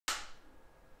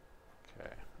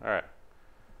All right.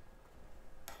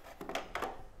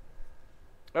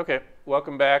 Okay,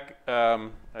 welcome back.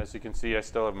 As you can see, I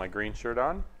still have my green shirt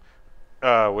on,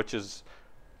 which is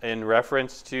in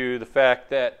reference to the fact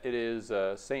that it is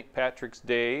St. Patrick's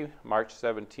Day, March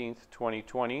 17th,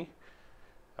 2020.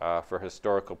 For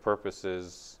historical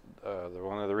purposes,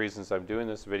 one of the reasons I'm doing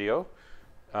this video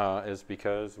is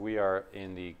because we are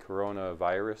in the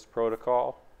coronavirus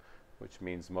protocol, which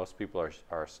means most people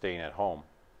are staying at home,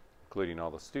 including all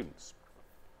the students.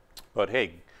 But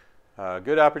hey,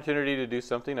 good opportunity to do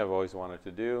something I've always wanted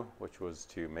to do, which was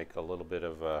to make a little bit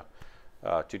of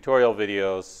tutorial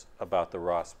videos about the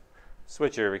Ross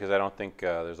switcher, because I don't think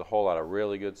there's a whole lot of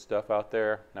really good stuff out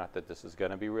there. Not that this is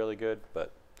going to be really good,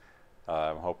 but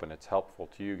I'm hoping it's helpful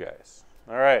to you guys.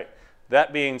 All right,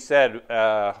 that being said,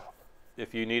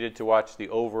 if you needed to watch the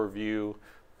overview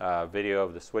video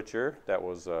of the switcher that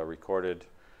was recorded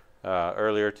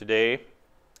earlier today,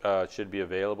 it should be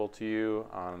available to you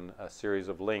on a series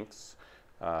of links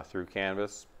through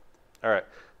Canvas. All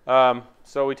right,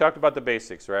 so we talked about the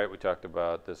basics, right? We talked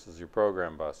about this is your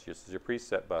program bus, this is your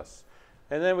preset bus.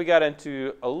 And then we got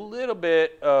into a little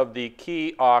bit of the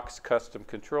key aux custom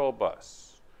control bus.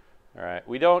 All right,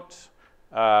 we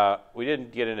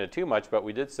didn't get into too much, but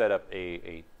we did set up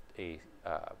a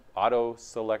auto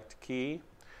select key,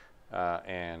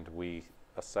 and we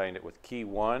assigned it with key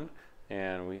 1.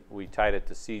 And we tied it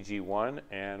to CG1,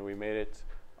 and we made it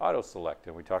auto select.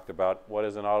 And we talked about what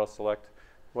is an auto select.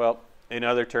 Well, in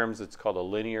other terms, it's called a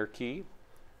linear key.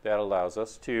 That allows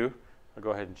us to, I'll go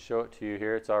ahead and show it to you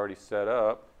here. It's already set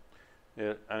up.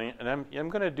 I'm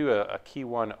going to do a key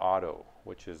 1 auto,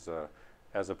 which is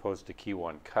as opposed to key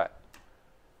 1 cut.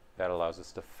 That allows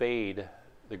us to fade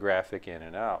the graphic in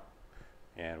and out.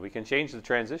 And we can change the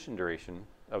transition duration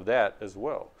of that as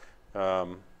well.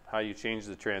 How you change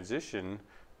the transition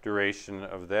duration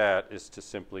of that is to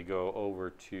simply go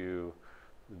over to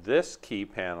this key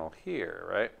panel here,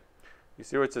 right? You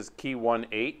see where it says key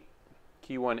 1.8?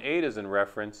 Key 1.8 is in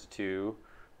reference to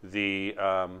the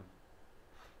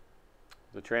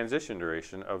transition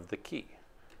duration of the key.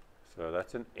 So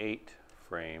that's an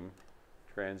 8-frame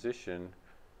transition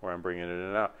where I'm bringing it in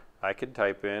and out. I could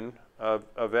type in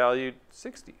a value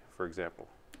 60, for example,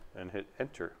 and hit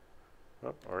enter.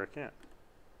 Oh, or I can't.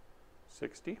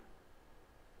 60?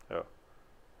 Oh,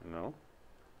 no.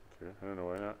 Okay, I don't know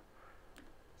why not.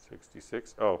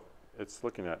 66. Oh, it's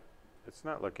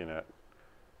not looking at.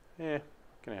 I'm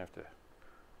gonna have to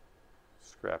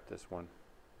scrap this one.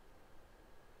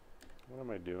 What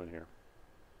am I doing here?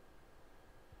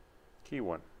 Key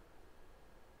 1.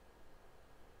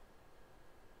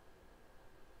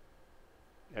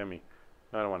 Emmy.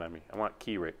 No, I don't want Emmy. I want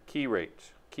key rate. Key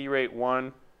rate. Key rate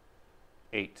 1,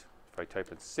 8. If I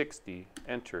type in 60,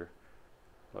 enter,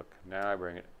 look, now I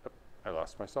bring it up. I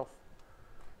lost myself.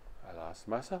 All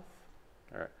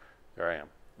right, there I am.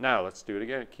 Now let's do it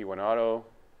again. Key 1 auto.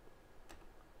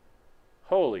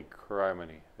 Holy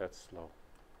criminy, that's slow.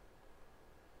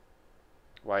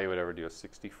 Why you would ever do a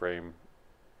 60-frame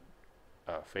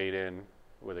fade in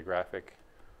with a graphic?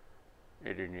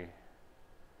 Maybe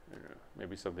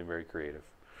something very creative,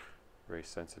 very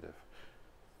sensitive.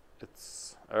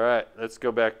 It's all right. Let's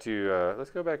go back to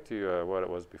what it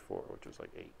was before, which was like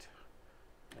 8.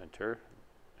 Enter,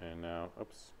 and now,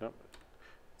 oops, nope.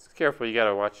 Just careful. You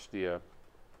gotta watch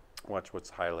watch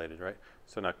what's highlighted, right?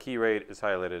 So now key rate is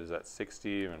highlighted as at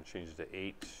 60. I'm gonna change it to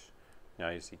 8. Now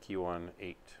you see key 1,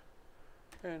 8,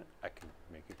 and I can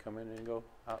make it come in and go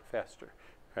out faster.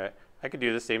 All right. I could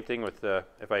do the same thing with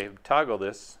if I toggle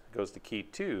this, it goes to key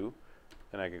 2,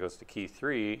 then it goes to key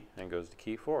 3, and goes to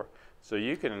key 4. So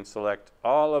you can select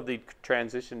all of the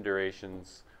transition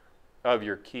durations of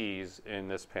your keys in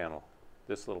this panel,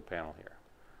 this little panel here.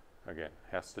 Again,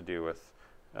 has to do with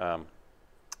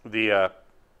the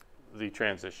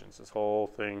transitions. This whole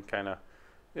thing kind of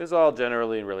is all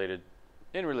generally related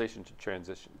in relation to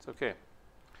transitions. Okay.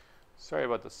 Sorry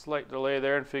about the slight delay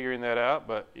there in figuring that out,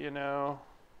 but you know,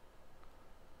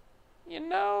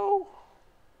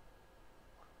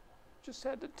 just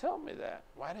had to tell me that.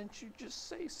 Why didn't you just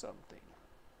say something?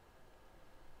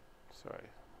 Sorry,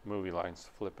 movie lines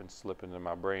flip and slip into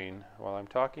my brain while I'm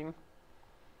talking.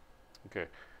 Okay,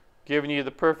 giving you the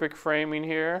perfect framing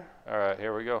here. All right,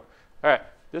 here we go. All right,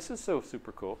 this is so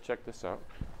super cool. Check this out.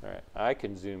 All right, I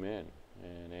can zoom in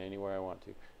and anywhere I want to.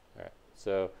 All right,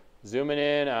 so zooming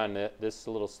in on this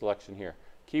little selection here.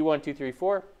 Key 1, 2, 3,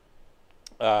 4.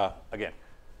 Again,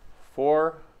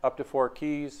 up to 4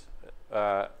 keys.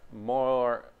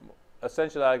 More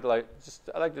essentially, I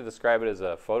like to describe it as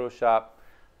a Photoshop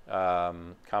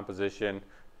composition.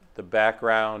 The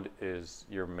background is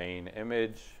your main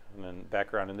image, and then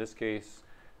background in this case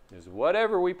is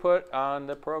whatever we put on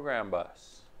the program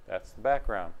bus. That's the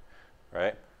background,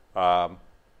 right?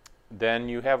 Then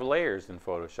you have layers in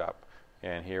Photoshop,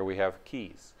 and here we have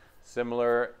keys.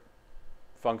 Similar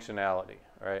functionality,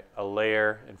 right? A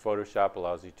layer in Photoshop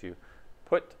allows you to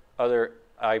put other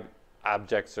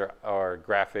objects or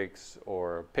graphics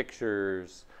or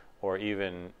pictures, or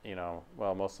even, you know,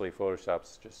 well, mostly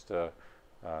Photoshop's just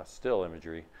still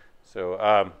imagery.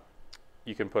 So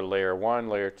you can put layer 1,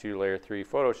 layer 2, layer 3.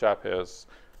 Photoshop has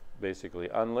basically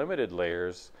unlimited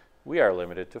layers. We are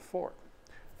limited to 4.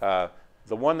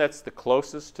 The one that's the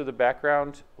closest to the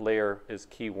background layer is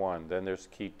key 1. Then there's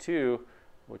key 2,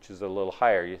 which is a little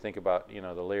higher. You think about, you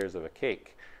know, the layers of a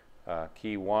cake.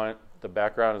 Key 1, the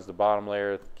background is the bottom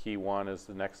layer. Key 1 is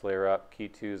the next layer up. Key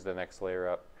 2 is the next layer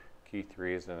up. Key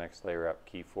 3 is the next layer up.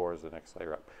 Key 4 is the next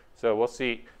layer up. So we'll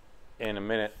see in a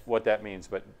minute what that means.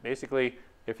 But basically,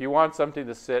 if you want something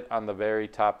to sit on the very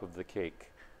top of the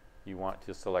cake, you want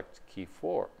to select key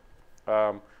 4.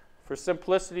 For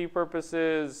simplicity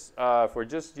purposes, if we're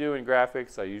just doing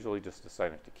graphics, I usually just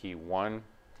assign it to key 1.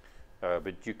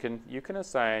 But you can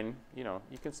assign, you know,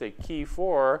 you can say key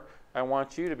 4, I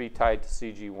want you to be tied to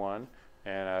CG1,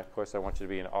 and of course I want you to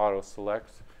be an auto select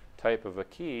type of a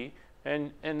key,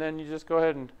 and then you just go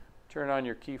ahead and turn on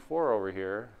your key 4 over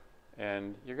here,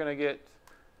 and you're going to get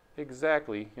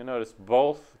exactly, you'll notice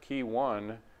both key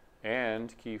 1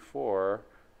 and key 4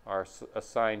 are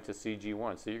assigned to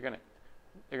CG1. So you're going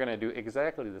to do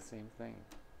exactly the same thing.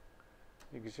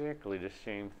 Exactly the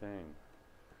same thing.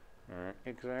 All right,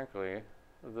 exactly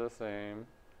the same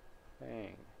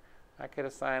thing. I could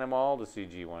assign them all to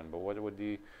CG1, but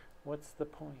what's the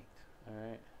point? All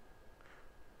right.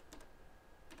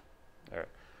 All right,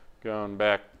 going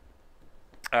back.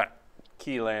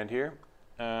 Keyland here.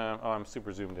 Oh, I'm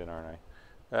super zoomed in, aren't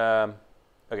I?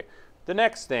 Okay. The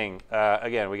next thing,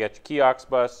 again, we got your kiosk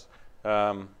bus.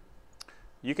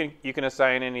 You can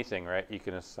assign anything, right? You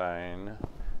can assign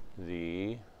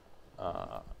the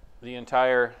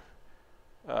entire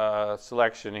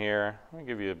selection here. Let me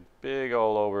give you a big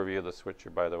old overview of the switcher,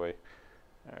 by the way.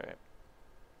 All right.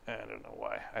 I don't know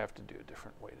why. I have to do a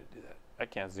different way to do that. I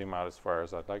can't zoom out as far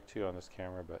as I'd like to on this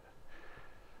camera, but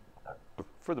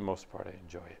for the most part, I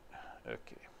enjoy it.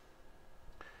 Okay.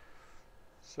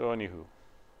 So, anywho,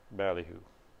 ballyhoo.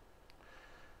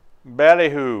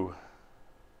 Ballyhoo.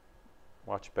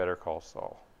 Watch Better Call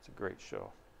Saul. It's a great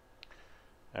show.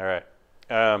 All right.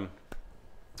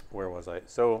 Where was I?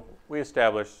 So we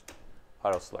established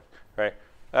auto select, right?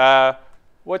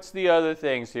 What's the other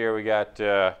things here? We got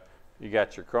you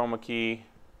got your chroma key,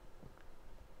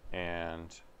 and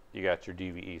you got your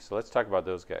DVE. So let's talk about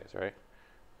those guys, right?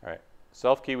 All right.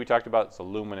 Self key we talked about. It's a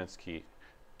luminance key.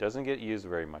 Doesn't get used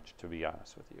very much, to be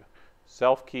honest with you.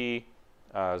 Self key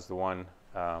is the one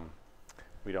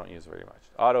we don't use very much.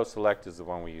 Auto select is the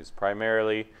one we use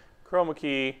primarily. Chroma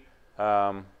key.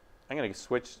 I'm going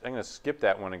to skip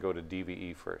that one and go to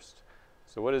DVE first.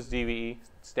 So what is DVE? It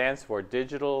stands for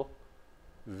Digital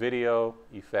Video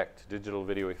Effect. Digital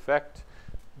Video Effect.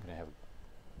 I'm going to have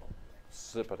a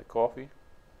sip of the coffee.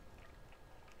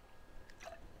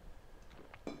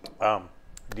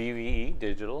 DVE,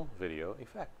 Digital Video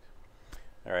Effect.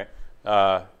 All right.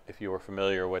 If you were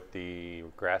familiar with the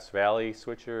Grass Valley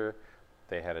switcher,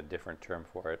 they had a different term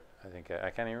for it. I think I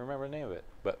can't even remember the name of it.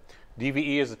 But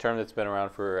DVE is a term that's been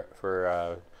around for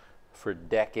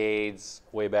decades,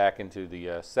 way back into the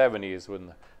 70s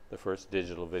when the first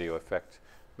digital video effect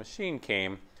machine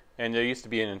came. And there used to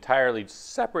be an entirely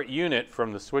separate unit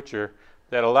from the switcher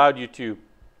that allowed you to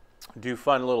do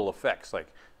fun little effects like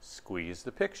squeeze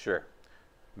the picture,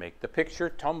 make the picture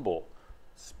tumble,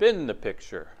 spin the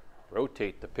picture,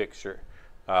 rotate the picture.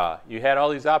 You had all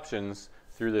these options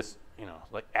through this, you know,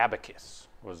 like Abacus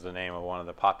was the name of one of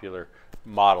the popular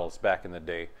models back in the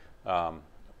day.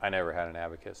 I never had an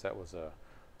Abacus. That was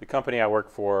the company I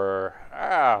worked for.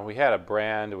 We had a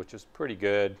brand which was pretty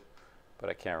good, but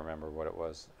I can't remember what it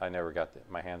was. I never got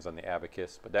my hands on the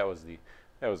Abacus, but that was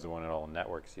the one that all the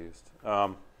networks used.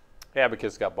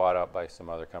 Abacus got bought out by some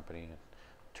other company and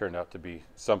turned out to be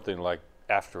something like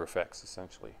After Effects,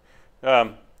 essentially.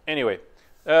 Anyway,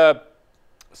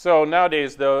 so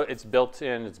nowadays, though, it's built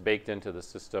in, it's baked into the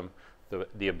system,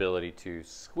 the ability to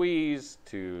squeeze,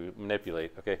 to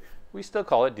manipulate. Okay, we still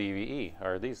call it DVE,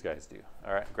 or these guys do.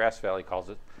 All right, Grass Valley calls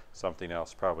it something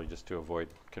else, probably just to avoid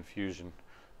confusion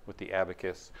with the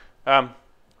Abacus. So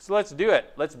let's do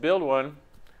it. Let's build one.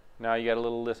 Now you got a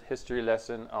little history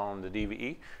lesson on the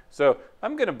DVE. So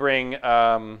I'm going to bring,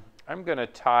 I'm going to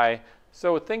tie,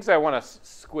 so things I want to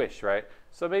squish, right?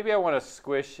 So maybe I want to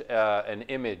squish an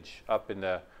image up in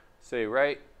the, say,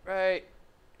 right,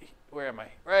 where am I?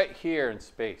 Right here in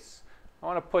space. I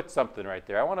want to put something right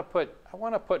there. I want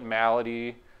to put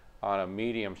Malady on a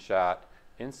medium shot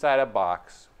inside a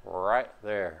box right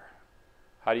there.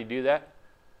 How do you do that?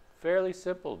 Fairly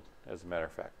simple, as a matter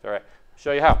of fact. All right, I'll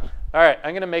show you how. All right,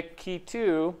 I'm going to make key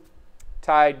 2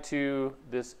 tied to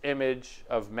this image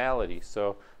of Malady.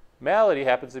 So Malady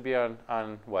happens to be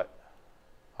on what?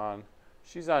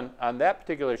 She's on that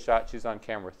particular shot, she's on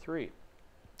camera 3.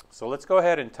 So let's go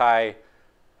ahead and tie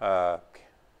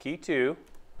key 2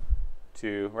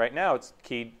 to, right now it's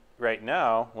keyed, right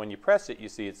now when you press it you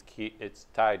see it's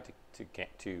tied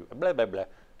to blah blah blah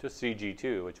to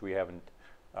CG2, which we haven't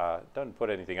done put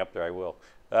anything up there. I will.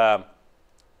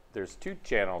 There's 2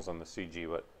 channels on the CG,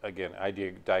 but again, I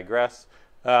digress.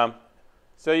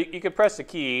 So you can press the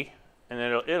key, and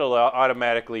it'll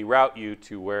automatically route you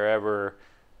to wherever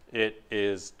it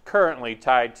is currently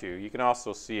tied to. You can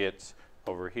also see it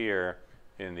over here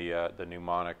in the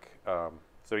mnemonic. So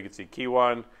you can see key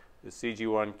 1 is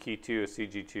CG1, key 2 is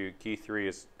CG2, key 3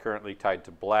 is currently tied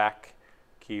to black,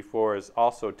 key 4 is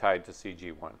also tied to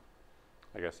CG1.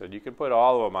 Like I said, you can put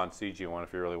all of them on CG1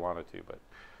 if you really wanted to, but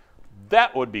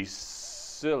that would be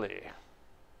silly,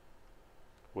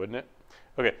 wouldn't it?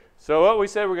 Okay, so what we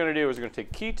said we're going to do is we're going to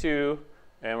take key 2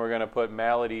 and we're going to put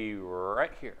Malady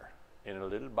right here in a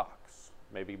little box.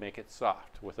 Maybe make it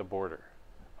soft with a border,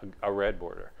 a red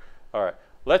border. All right,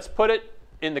 let's put it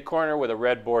in the corner with a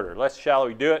red border. Shall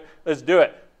we do it? Let's do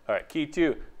it. All right, key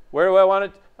 2. Where do I want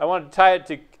it? I want to tie it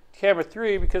to camera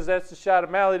 3 because that's the shot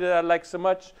of Malady that I like so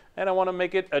much, and I want to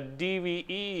make it a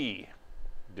DVE,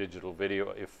 digital video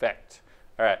effect.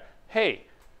 All right, hey,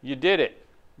 you did it.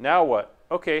 Now what?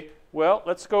 Okay, well,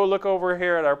 let's go look over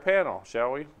here at our panel,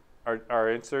 shall we? Our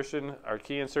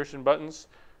key insertion buttons.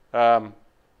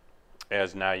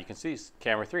 As now you can see,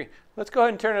 camera 3. Let's go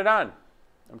ahead and turn it on.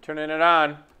 I'm turning it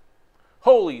on.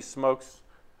 Holy smokes,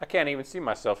 I can't even see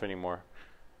myself anymore.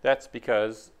 That's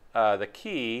because the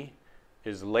key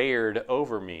is layered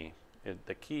over me.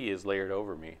 The key is layered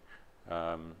over me.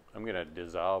 I'm going to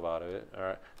dissolve out of it. All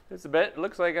right. It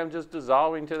looks like I'm just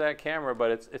dissolving to that camera,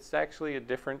 but it's actually a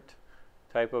different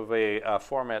type of a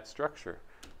format structure.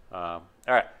 All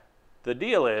right. The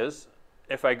deal is,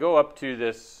 if I go up to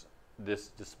this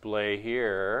display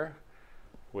here,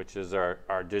 which is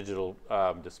our digital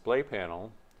display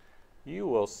panel, you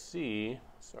will see,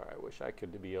 sorry, I wish I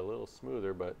could be a little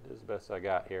smoother, but this is the best I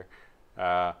got here.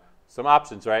 Some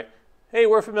options, right? Hey,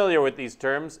 we're familiar with these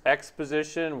terms: X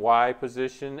position, Y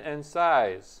position, and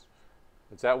size.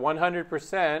 It's at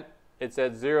 100%, it's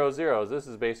at 0, 0. This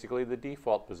is basically the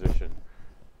default position.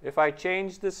 If I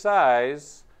change the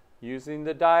size using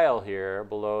the dial here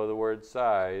below the word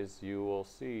size, you will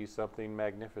see something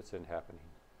magnificent happening.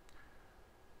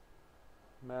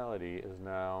 Malady is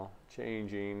now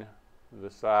changing the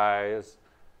size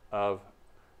of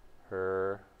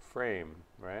her frame,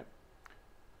 right?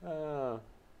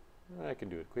 I can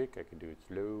do it quick, I can do it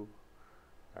slow.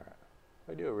 All right,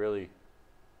 if I do it really,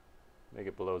 make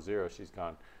it below 0, she's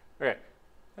gone. All right,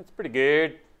 that's pretty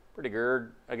good, pretty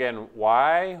good. Again,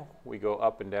 Y, we go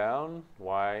up and down.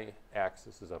 Y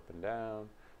axis is up and down.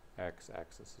 X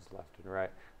axis is left and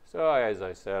right. So as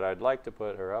I said, I'd like to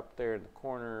put her up there in the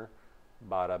corner.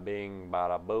 Bada bing,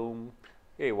 bada boom.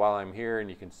 Okay, while I'm here and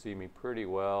you can see me pretty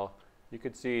well, you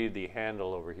can see the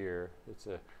handle over here.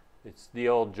 It's the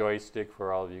old joystick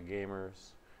for all of you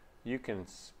gamers. You can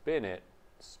spin it.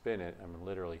 I'm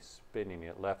literally spinning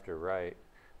it left or right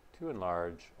to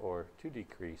enlarge or to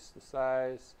decrease the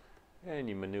size, and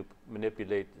you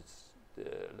manipulate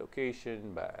the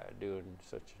location by doing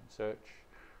such and such.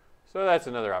 So that's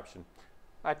another option.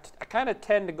 I kind of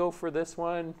tend to go for this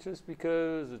one just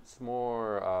because it's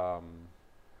more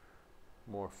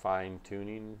fine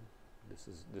tuning.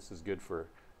 This is good for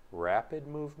rapid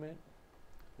movement.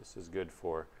 This is good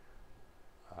for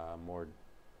more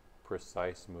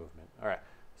precise movement. All right,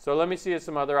 so let me see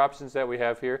some other options that we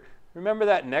have here. Remember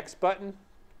that next button?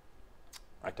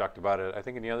 I talked about it, I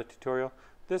think, in the other tutorial.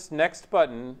 This next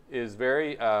button is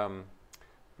very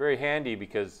handy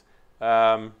because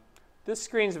this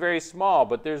screen's very small,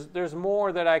 but there's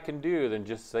more that I can do than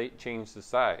just change the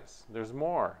size. There's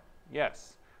more.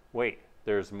 Yes. Wait,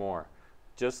 there's more.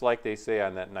 Just like they say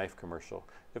on that knife commercial.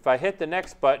 If I hit the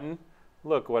next button,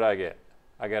 look what I get.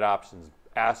 I get options.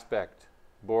 Aspect,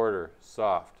 border,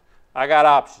 soft. I got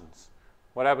options.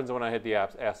 What happens when I hit the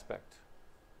aspect?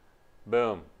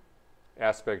 Boom.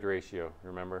 Aspect ratio,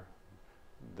 remember?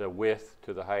 The width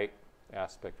to the height,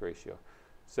 aspect ratio.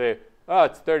 Say, oh,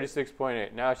 it's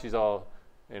 36.8. Now she's all,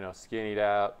 skinnied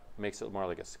out, makes it more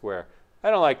like a square.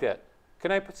 I don't like that.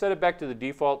 Can I set it back to the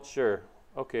default? Sure.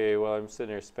 Okay, well, I'm sitting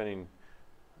there spending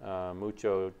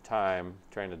mucho time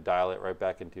trying to dial it right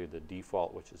back into the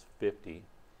default, which is 50.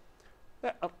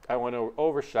 I went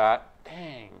overshot.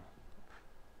 Dang.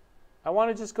 I want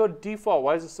to just go to default.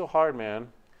 Why is it so hard, man?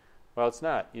 Well, it's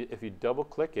not. If you double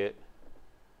click it,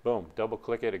 boom, double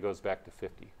click it, it goes back to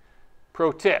 50.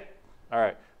 Pro tip. All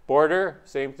right. Border,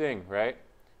 same thing, right?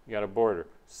 You got a border.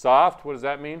 Soft, what does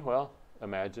that mean? Well,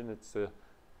 imagine it's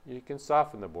you can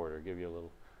soften the border, give you a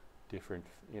little different,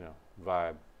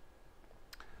 vibe.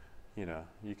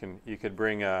 You could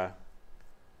bring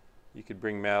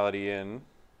Melody in.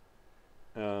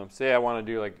 Say I want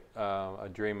to do like a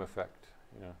dream effect.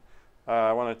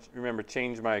 I want to remember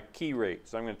change my key rate.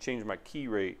 So I'm going to change my key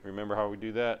rate. Remember how we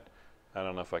do that? I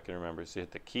don't know if I can remember. So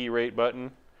hit the key rate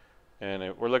button,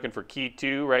 and we're looking for key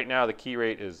 2. Right now the key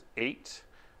rate is 8.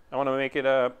 I want to make it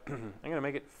I'm going to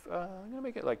make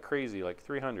it like crazy, like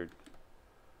 300.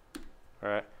 All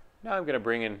right. Now I'm going to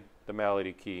bring in the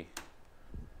melody key.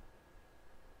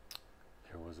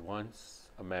 There was once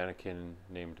a mannequin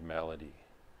named Melody.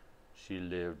 She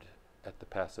lived at the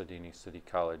Pasadena City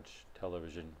College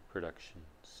television production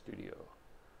studio.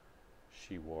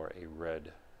 She wore a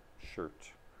red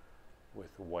shirt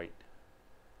with white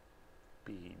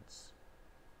beads.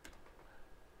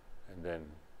 And then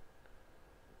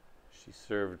she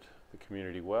served the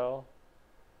community well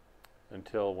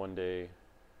until one day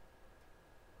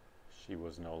she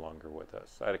was no longer with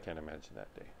us. I can't imagine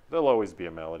that day. There'll always be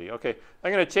a melody. Okay,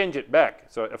 I'm going to change it back.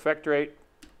 So effect rate,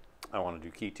 I want to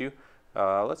do key 2.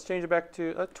 Let's change it back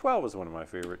to 12 is one of my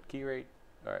favorite. Key rate.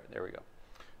 All right, there we go.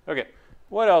 Okay,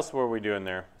 what else were we doing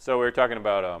there? So we were talking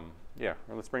about, yeah,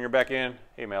 let's bring her back in.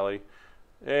 Hey, Melody.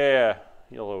 Yeah,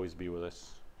 you'll always be with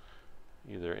us,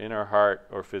 either in our heart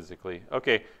or physically.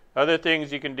 Okay, other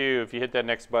things you can do if you hit that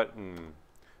next button.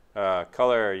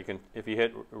 Color, you can, if you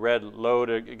hit red load,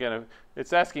 again,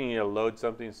 it's asking you to load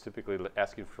something. It's typically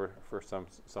asking for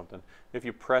something. If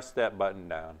you press that button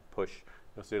down, push,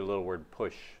 you'll see the little word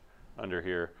push under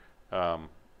here.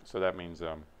 So that means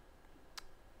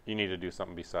you need to do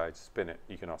something besides spin it.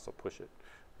 You can also push it.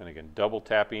 And again, double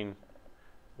tapping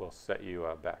will set you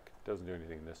back. It doesn't do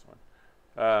anything in this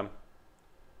one.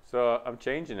 So I'm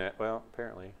changing it. Well,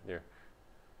 apparently there,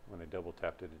 when I double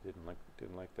tapped it, it didn't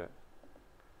like that.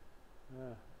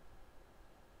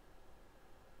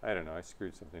 I don't know. I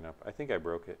screwed something up. I think I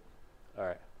broke it. All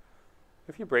right.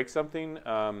 If you break something,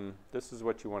 this is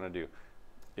what you want to do.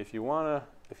 If you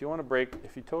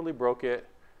totally broke it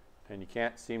and you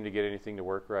can't seem to get anything to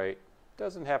work right, it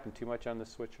doesn't happen too much on the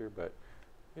switcher, but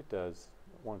it does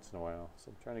once in a while.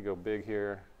 So I'm trying to go big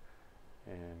here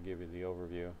and give you the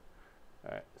overview.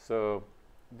 All right. So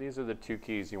these are the 2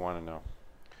 keys you want to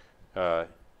know.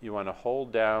 You want to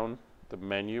hold down the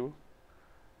menu,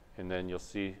 and then you'll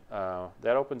see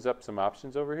that opens up some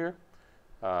options over here.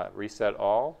 Reset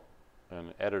all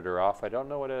and editor off. I don't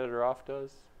know what editor off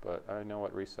does, but I know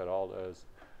what reset all does,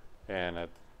 and it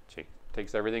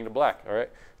takes everything to black. All right,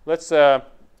 let's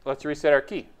reset our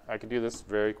key. I can do this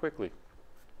very quickly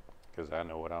because I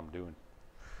know what I'm doing.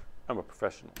 I'm a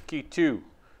professional. Key 2,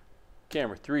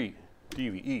 camera 3,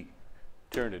 DVE.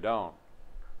 Turn it on.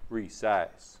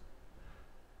 Resize.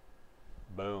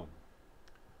 Boom.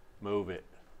 Move it.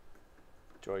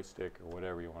 Joystick or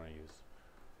whatever you want to use.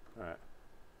 All right.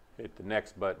 Hit the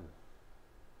next button.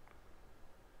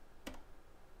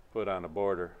 Put on a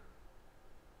border.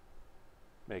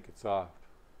 Make it soft.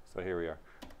 So here we are.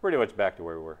 Pretty much back to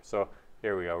where we were. So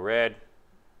here we go. Red.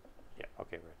 Yeah,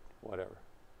 okay, red. Whatever.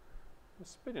 I'm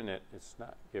spinning it. It's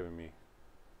not giving me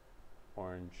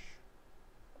orange.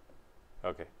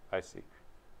 Okay, I see.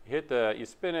 You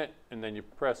spin it, and then you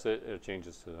press it, it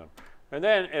changes to them. And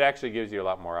then it actually gives you a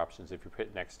lot more options. If you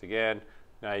hit next again,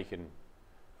 now you can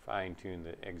fine-tune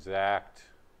the exact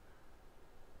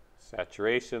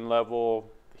saturation level,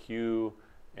 the hue,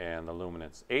 and the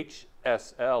luminance.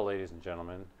 HSL, ladies and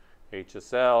gentlemen,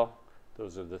 HSL,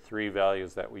 those are the 3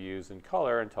 values that we use in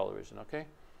color and television, okay?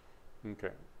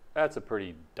 Okay, that's a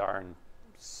pretty darn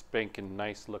spanking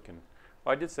nice looking.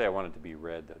 Well, I did say I wanted it to be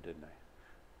red though, didn't I?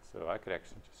 So I could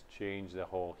actually just change the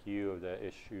whole hue of that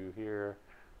issue here.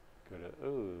 Go to,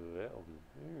 oh, this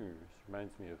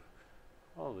reminds me of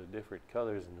all the different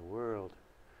colors in the world.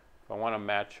 If I want to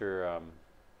match her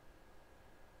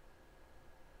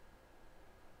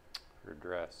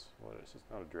dress, what is this?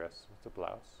 Not a dress. What's a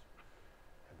blouse?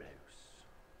 A blouse.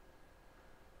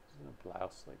 Isn't a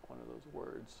blouse like one of those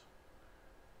words?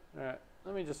 All right,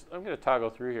 I'm going to toggle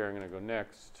through here. I'm going to go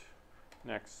next,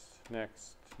 next,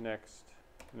 next, next,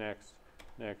 next,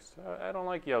 next. I don't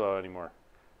like yellow anymore.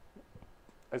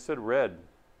 I said red.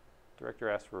 Director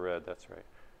asked for red. That's right.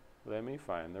 Let me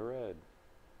find the red.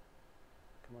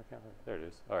 Come on, camera. There it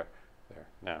is. All right, there.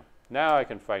 Now I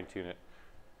can fine tune it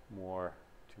more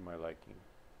to my liking.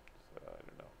 So I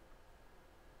don't know.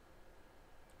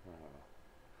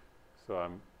 So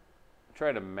I'm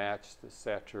trying to match the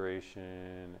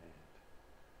saturation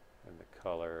and the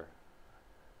color.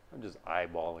 I'm just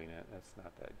eyeballing it. That's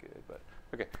not that good, but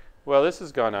okay. Well, this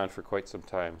has gone on for quite some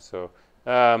time, so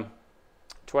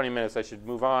 20 minutes. I should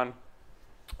move on.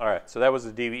 All right. So that was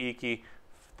the DVE key.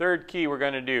 Third key we're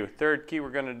going to do.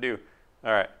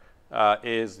 All right,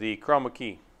 is the chroma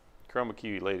key. Chroma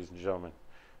key, ladies and gentlemen.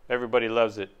 Everybody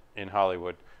loves it in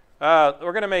Hollywood.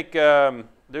 We're going to make.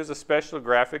 There's a special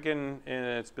graphic and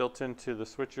it's built into the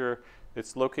switcher.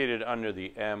 It's located under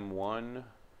the M1.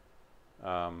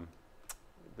 And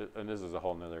this is a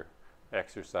whole nother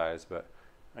exercise, but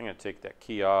I'm going to take that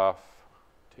key off.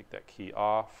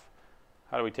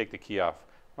 How do we take the key off?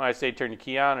 When I say turn the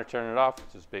key on or turn it off,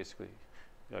 it's just basically,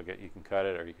 you can cut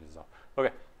it or you can dissolve.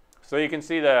 Okay, so you can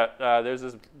see that there's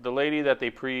the lady that they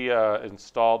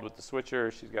installed with the switcher.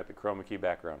 She's got the chroma key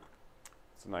background.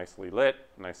 It's nicely lit,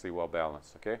 nicely well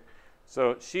balanced. Okay,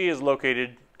 so she is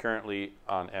located currently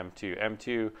on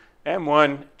M2,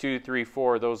 M1, 2, 3,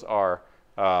 4. Those are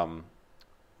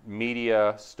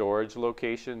media storage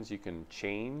locations. You can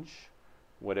change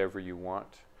whatever you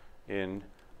want in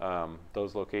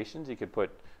those locations. You could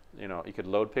put, you could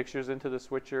load pictures into the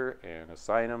switcher and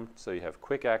assign them so you have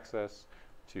quick access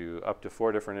to up to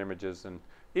 4 different images, and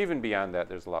even beyond that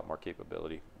there's a lot more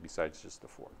capability besides just the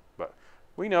 4. But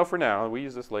we know for now, we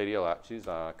use this lady a lot. She's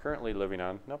currently living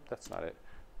on, nope, that's not it.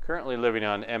 Currently living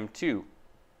on M2.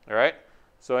 All right,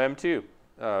 so M2,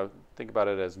 think about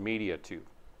it as media 2.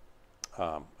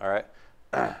 All right,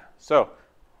 so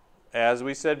as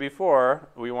we said before,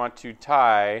 we want to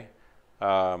tie,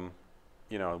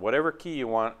 whatever key you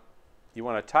want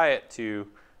to tie it to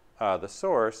the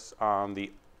source on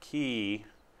the key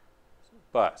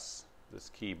bus, this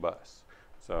key bus.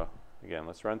 So again,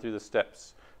 let's run through the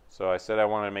steps. So I said I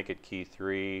want to make it key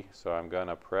 3, so I'm going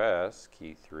to press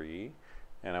key 3,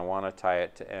 and I want to tie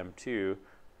it to M2,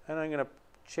 and I'm going to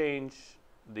change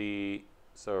the,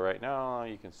 so right now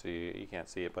you can't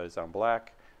see it, but it's on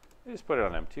black. I just put it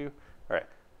on M2. All right,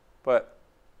 but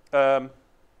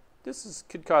this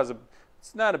could cause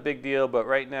it's not a big deal, but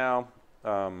right now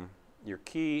your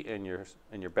key and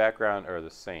your background are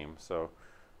the same, so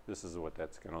this is what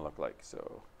that's going to look like.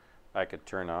 So I could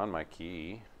turn on my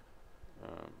key.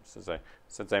 Since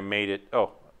I made it,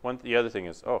 the other thing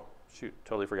is, oh shoot,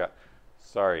 totally forgot.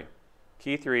 Sorry,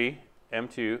 key 3,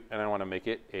 M2, and I want to make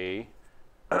it a,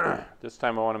 this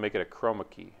time I want to make it a chroma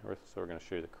key. So we're going to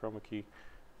show you the chroma key,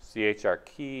 CHR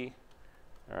key.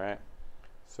 All right,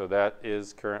 so that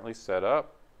is currently set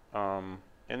up. And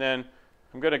then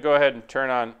I'm going to go ahead and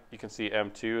turn on, you can see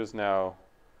M2 is now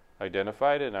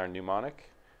identified in our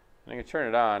mnemonic. And I can turn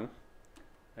it on,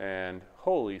 and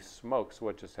holy smokes,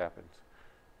 what just happened?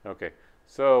 Okay,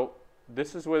 so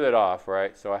this is with it off,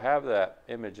 right? So I have that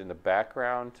image in the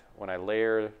background. When I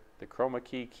layer the chroma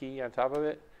key on top of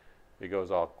it, it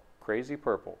goes all crazy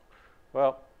purple.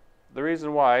 Well, the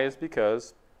reason why is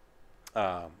because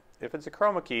if it's a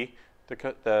chroma key,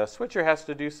 the switcher has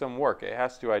to do some work. It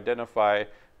has to identify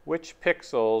which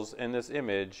pixels in this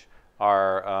image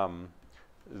are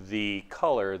the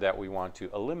color that we want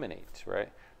to eliminate, right?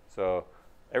 So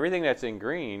everything that's in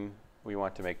green, we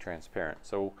want to make transparent.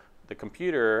 So the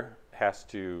computer has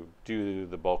to do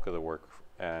the bulk of the work,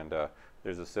 and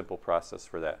there's a simple process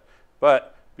for that.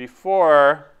 But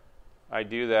before I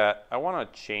do that, I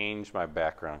want to change my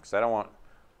background because I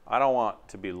don't want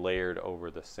to be layered over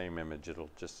the same image.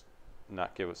 It'll just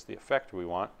not give us the effect we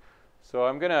want. So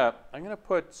I'm gonna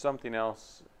put something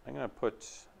else. I'm gonna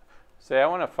say I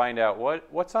want to find out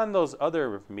what's on those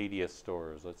other media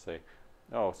stores. Let's say,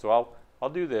 so I'll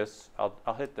do this.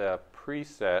 I'll hit the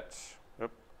preset.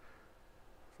 Oop.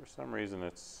 For some reason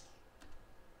it's,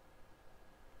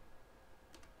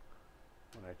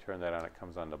 when I turn that on, it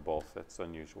comes on to both. That's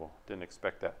unusual. Didn't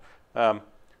expect that.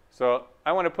 So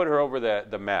I want to put her over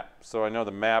the map. So I know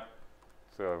the map.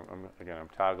 So I'm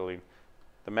toggling.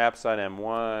 The map's on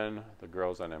M1. The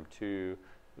girl's on M2.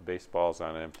 The baseball's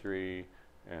on M3.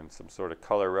 And some sort of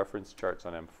color reference charts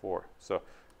on M4. So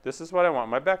this is what I want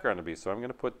my background to be. So I'm going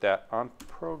to put that on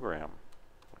program.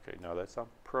 Okay, now that's on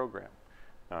program.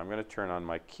 Now I'm going to turn on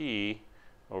my key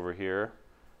over here.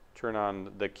 Turn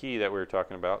on the key that we were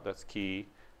talking about. That's key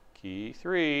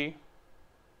 3.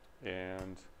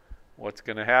 And what's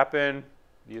going to happen,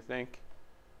 do you think?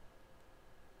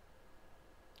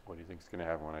 What do you think is going to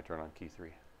happen when I turn on key 3?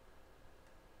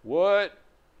 What?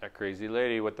 That crazy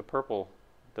lady with the purple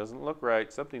doesn't look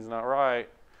right. Something's not right.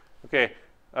 Okay,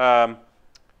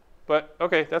 but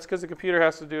okay, that's because the computer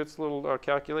has to do its little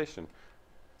calculation.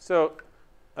 So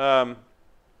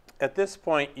at this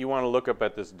point, you want to look up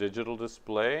at this digital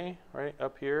display right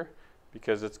up here,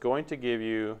 because it's going to give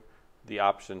you the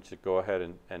option to go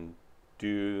ahead and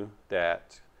do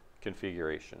that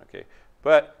configuration. Okay,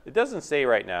 but it doesn't say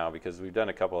right now because we've done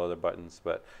a couple other buttons.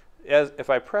 But if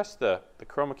I press the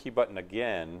chroma key button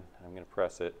again, I'm going to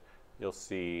press it, you'll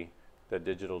see the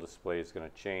digital display is going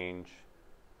to change.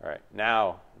 All right,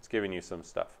 now it's giving you some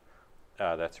stuff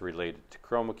that's related to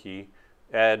chroma key.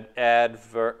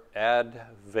 Adv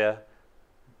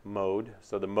mode.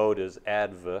 So the mode is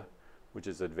adv, which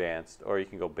is advanced, or you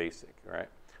can go basic. Right.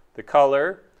 The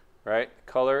color, right?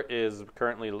 Color is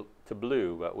currently to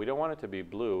blue, but we don't want it to be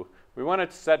blue. We want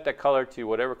to set that color to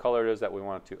whatever color it is that we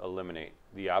want to eliminate.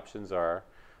 The options are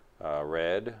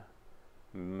red,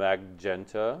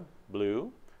 magenta,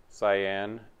 blue,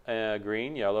 cyan,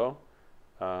 green, yellow.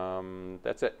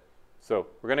 That's it. So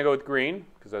we're going to go with green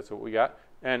because that's what we got.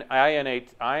 And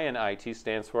INIT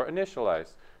stands for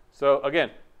initialize. So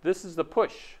again, this is the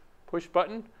push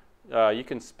button. You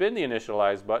can spin the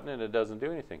initialize button and it doesn't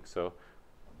do anything. So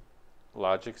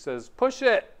logic says push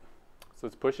it. So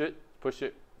let's push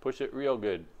it real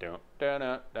good.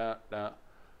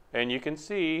 And you can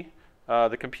see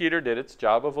the computer did its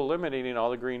job of eliminating all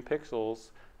the green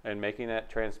pixels and making that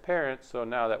transparent. So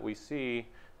now that we see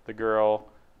the girl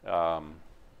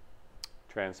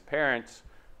transparent,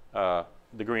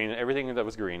 the green, everything that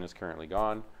was green is currently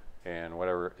gone, and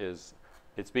whatever is,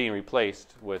 it's being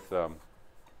replaced with the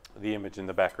image in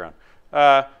the background.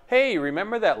 Hey,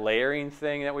 remember that layering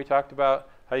thing that we talked about?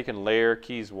 How you can layer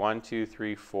keys 1, 2,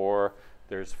 3, 4.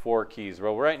 There's 4 keys.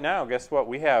 Well, right now, guess what?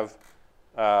 We have,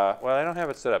 well, I don't have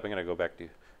it set up. I'm going to go back to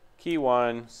key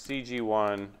 1,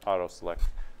 CG1, auto select.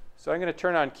 So I'm going to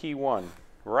turn on key 1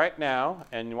 right now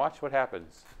and watch what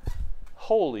happens.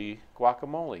 Holy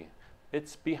guacamole.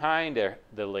 It's behind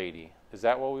the lady. Is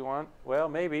that what we want? Well,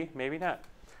 maybe, maybe not.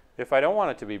 If I don't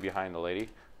want it to be behind the lady,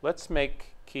 let's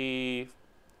make key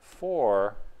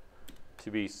 4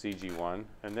 to be CG1,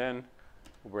 and then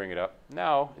we'll bring it up.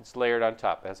 Now it's layered on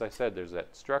top. As I said, there's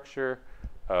that structure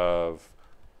of,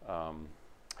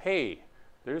 hey,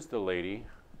 there's the lady.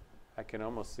 I can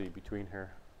almost see between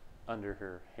her, under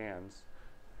her hands.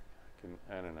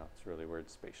 I don't know. It's really weird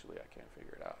spatially. I can't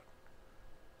figure it out.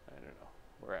 I don't know.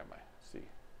 Where am I? See.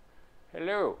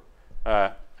 Hello.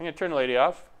 I'm going to turn the lady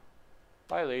off.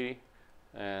 Bye, lady.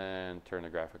 And turn the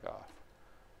graphic off.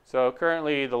 So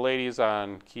currently the lady's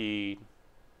on key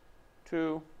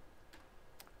 2.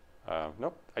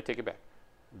 Nope, I take it back.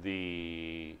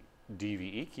 The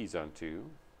DVE key's on 2.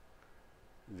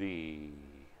 The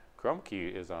Chrome key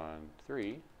is on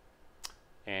 3.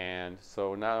 And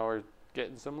so now we're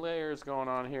getting some layers going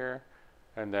on here.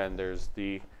 And then there's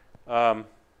the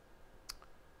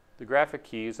graphic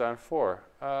key is on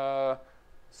 4.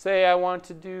 Say I want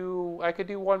to do, I could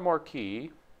do one more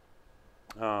key.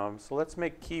 So let's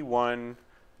make key 1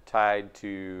 tied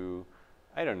to,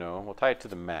 I don't know, we'll tie it to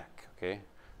the Mac, okay?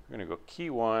 We're going to go key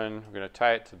 1, we're going to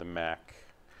tie it to the Mac,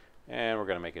 and we're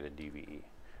going to make it a DVE.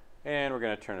 And we're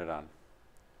going to turn it on.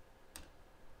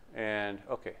 And,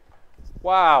 okay.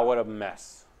 Wow, what a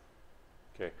mess.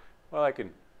 Okay, well I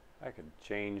can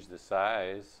change the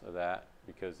size of that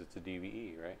because it's a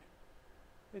DVE, right?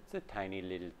 It's a tiny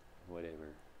little whatever.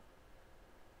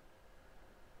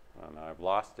 Oh, now I've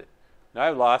lost it. Now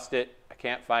I've lost it. I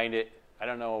can't find it. I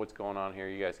don't know what's going on here.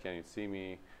 You guys can't even see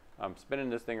me. I'm spinning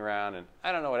this thing around and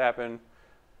I don't know what happened.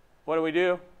 What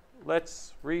do?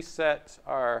 Let's reset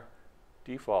our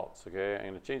defaults, okay? I'm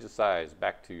going to change the size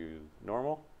back to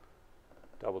normal.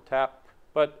 Double tap.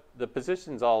 But the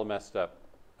position's all messed up.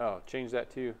 Oh, change that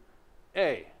to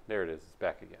A. There it is. It's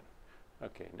back again.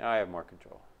 Okay, now I have more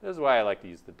control. This is why I like to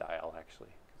use the dial, actually,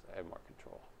 because I have more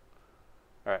control.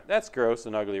 All right, that's gross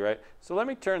and ugly, right? So let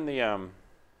me turn the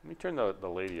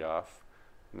lady off,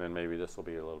 and then maybe this will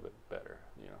be a little bit better.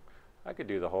 You know, I could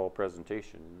do the whole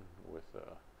presentation with,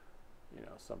 you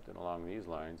know, something along these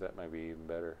lines. That might be even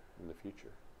better in the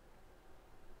future.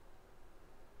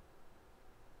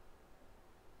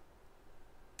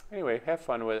 Anyway, have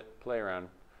fun with it. Play around.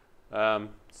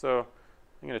 So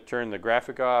I'm going to turn the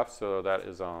graphic off, so that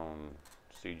is on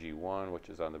CG1, which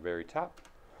is on the very top.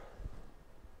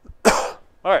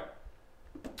 All right.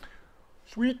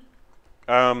 Sweet.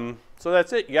 So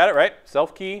that's it. You got it, right?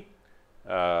 Self key.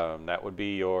 That would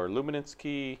be your luminance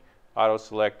key. Auto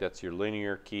select, that's your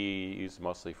linear key, used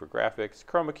mostly for graphics.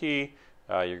 Chroma key,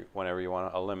 whenever you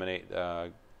want to eliminate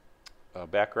a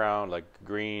background like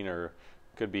green or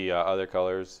could be other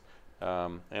colors.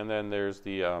 And then there's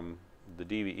the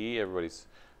DVE. Everybody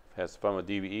has fun with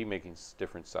DVE, making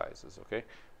different sizes. Okay.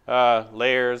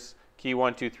 Layers. Key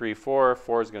 1, 2, 3, 4.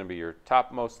 4 is going to be your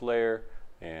topmost layer,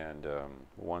 and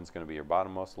 1 is going to be your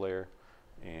bottommost layer.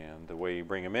 And the way you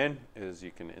bring them in is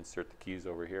you can insert the keys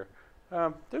over here.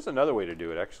 There's another way to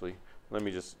do it, actually. Let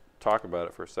me just talk about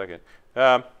it for a second.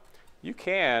 You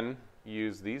can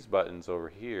use these buttons over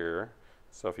here.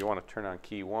 So if you want to turn on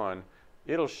key 1,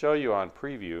 it'll show you on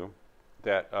preview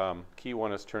that key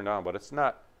 1 is turned on, but it's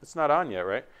not on yet,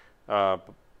 right?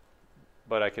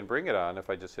 But I can bring it on if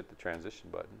I just hit the transition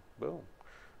button. Boom.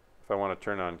 If I want to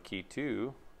turn on key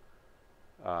 2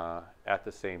 at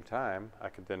the same time, I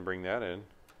can then bring that in.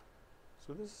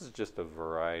 So this is just a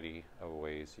variety of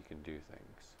ways you can do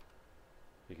things.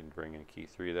 You can bring in key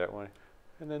 3 that way.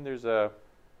 And then there's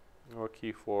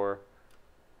key 4.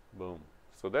 Boom.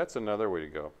 So that's another way to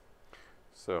go.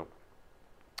 So,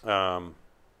 or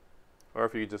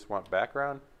if you just want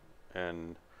background,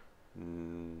 and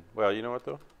well, you know what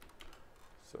though?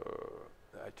 So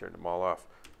I turned them all off.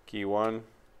 Key 1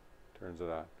 turns it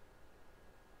on.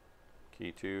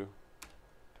 Key 2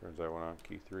 turns that one on.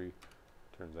 Key 3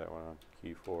 turns that one on.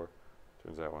 Key 4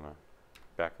 turns that one on.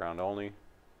 Background only.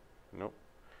 Nope.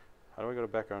 How do I go to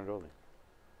background only?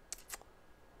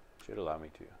 Should allow me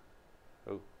to.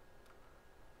 Oh.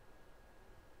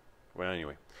 Well,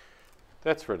 anyway,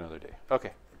 that's for another day.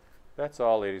 Okay, that's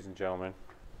all, ladies and gentlemen.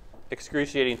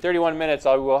 Excruciating 31 minutes.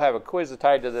 I will have a quiz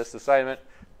tied to this assignment,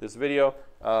 this video.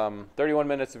 31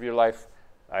 minutes of your life.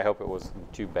 I hope it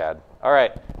wasn't too bad. All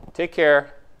right, take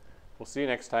care. We'll see you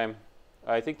next time.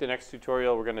 I think the next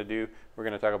tutorial we're going to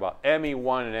talk about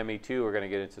ME1 and ME2. We're going to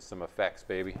get into some effects,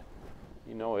 baby.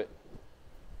 You know it.